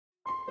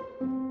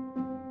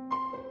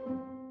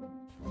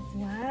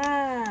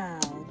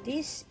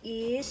This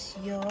is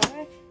your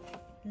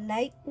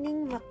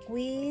Lightning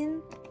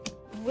McQueen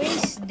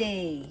Race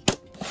Day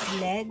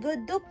Lego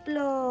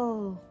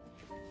Duplo.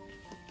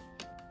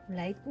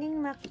 Lightning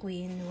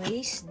McQueen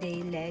Race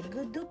Day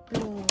Lego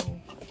Duplo.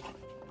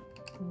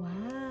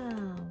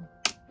 Wow.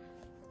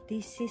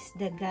 This is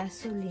the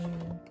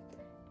gasoline.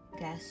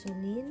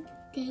 Gasoline.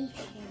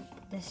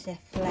 There's a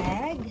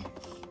flag.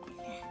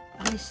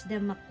 There's the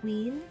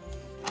McQueen.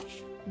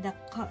 The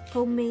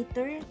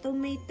tow-mater.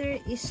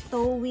 Tow-mater is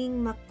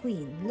towing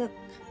McQueen. Look.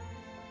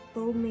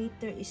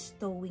 Tow-mater is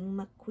towing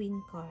McQueen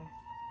car.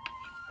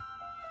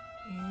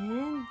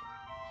 And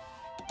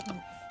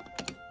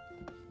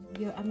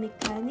you're a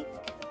mechanic.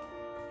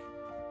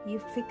 You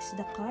fix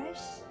the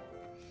cars.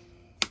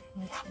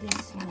 What's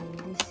this one?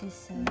 This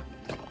is a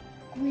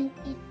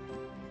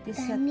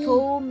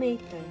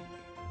tow-mater.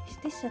 Is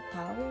this a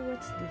tower?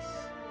 What's this?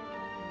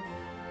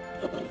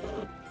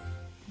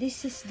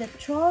 This is the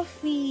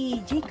trophy.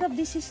 Jacob,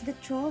 this is the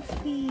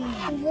trophy.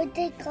 What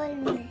they call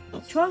me?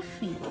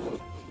 Trophy.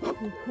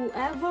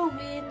 Whoever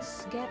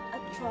wins get a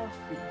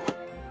trophy.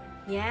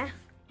 Yeah?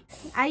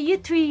 Are you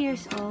 3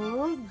 years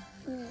old?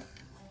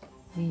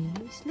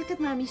 Yes. Look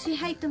at mommy. Say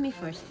hi to me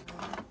first.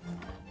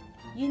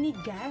 You need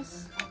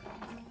gas?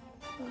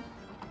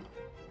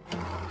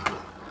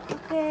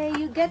 Okay,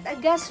 you get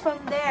a gas from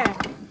there.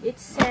 It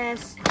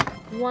says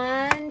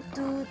 1,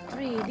 2,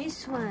 3.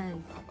 This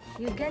one.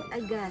 You get a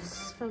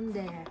gas from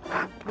there.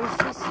 This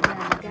is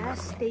the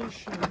gas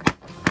station.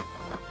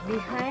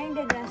 Behind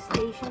the gas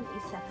station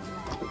is a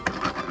flag.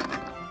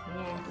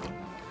 Yes.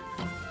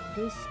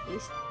 This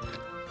is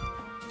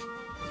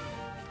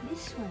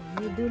this one.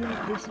 You do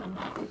like this one.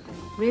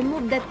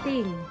 Remove the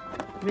thing.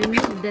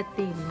 Remove the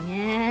thing.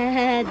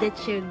 Yeah,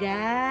 that's your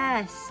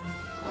gas.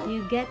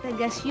 You get a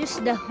gas. Use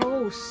the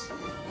hose.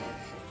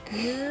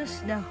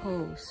 Use the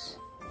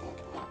hose.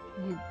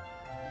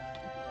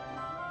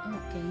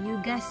 Okay, you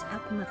gas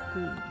up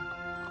McQueen.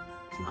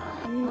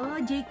 Oh,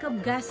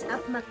 Jacob gas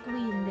up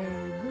McQueen.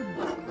 Very good.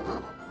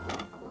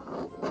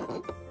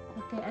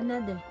 Okay,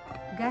 another.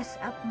 Gas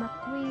up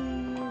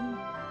McQueen.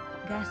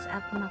 Gas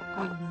up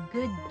McQueen.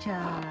 Good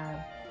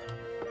job.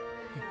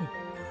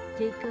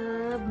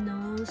 Jacob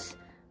knows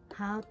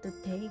how to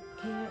take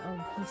care of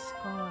his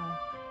car.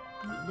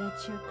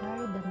 That's your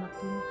car, the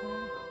McQueen car?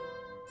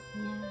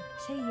 Yeah.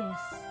 Say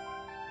yes.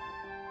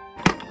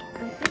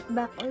 Put it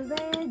back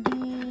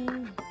already.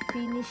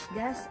 Finish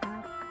gas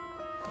up.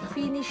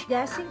 Finish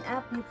gassing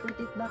up. You put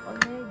it back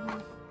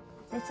already.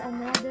 That's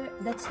another.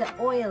 That's the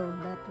oil.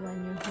 That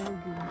one you're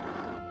holding.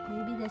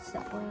 Maybe that's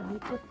the oil. We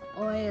put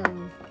oil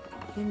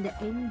in the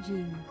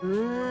engine.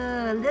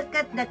 Ooh, look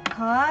at the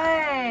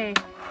car.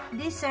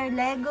 These are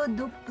Lego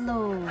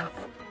Duplo.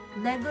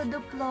 Lego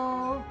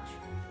Duplo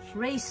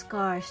race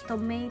cars.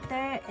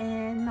 Tow-mater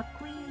and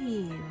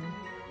McQueen.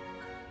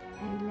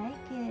 I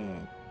like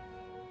it.